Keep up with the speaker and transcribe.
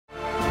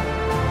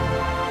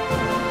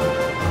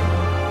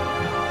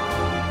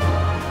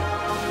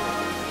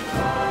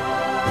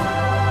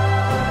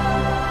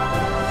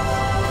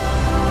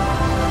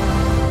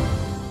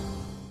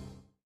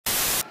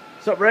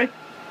up, Ray?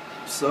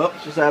 What's up?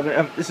 Just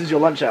having. This is your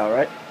lunch hour,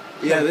 right?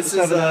 Yeah, this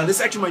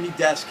is actually my new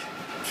desk.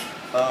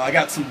 I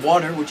got some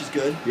water, which is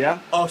good. Yeah.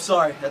 Oh,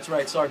 sorry. That's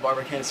right. Sorry,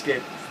 Barbara. I can't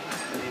escape.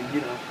 I mean,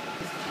 you know.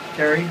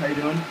 Carrie, how you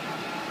doing?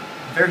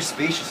 Very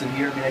spacious in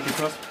here. I mean, I can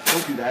trust.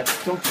 Don't do that.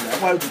 Don't do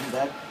that. Why would you do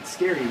that? It's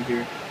scary in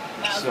here.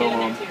 No, So,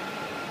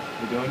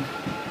 we're doing.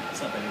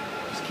 What's up, baby?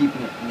 Just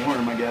keeping it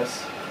warm, I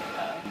guess.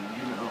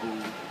 You know,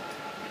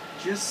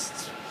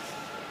 just.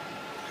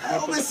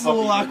 Oh, this is a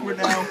little awkward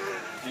now.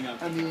 Hang on.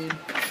 I mean,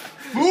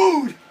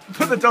 food.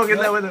 Put the dog in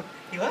there with him.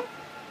 You what?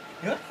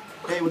 You what?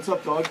 Hey, what's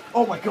up, dog?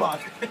 Oh my God.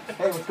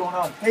 Hey, what's going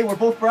on? Hey, we're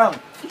both brown.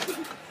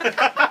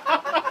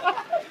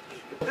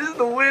 This is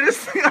the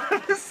weirdest thing I've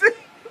ever seen.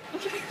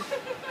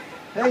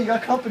 Hey, you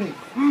got company.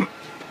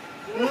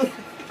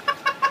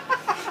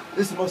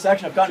 This is the most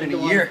action I've gotten in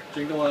a year.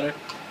 Drink the water.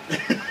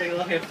 Take a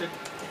little hamster.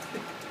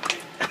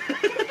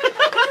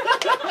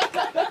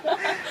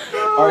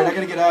 All right, I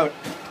gotta get out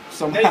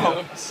somehow.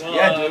 Well,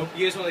 Yeah, I do.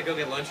 You guys want to go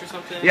get lunch or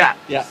something? Yeah.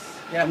 Yeah,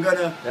 I'm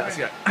gonna. Yeah, let's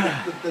go.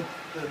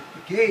 The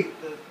gate.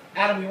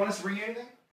 Adam, you want us to bring you anything?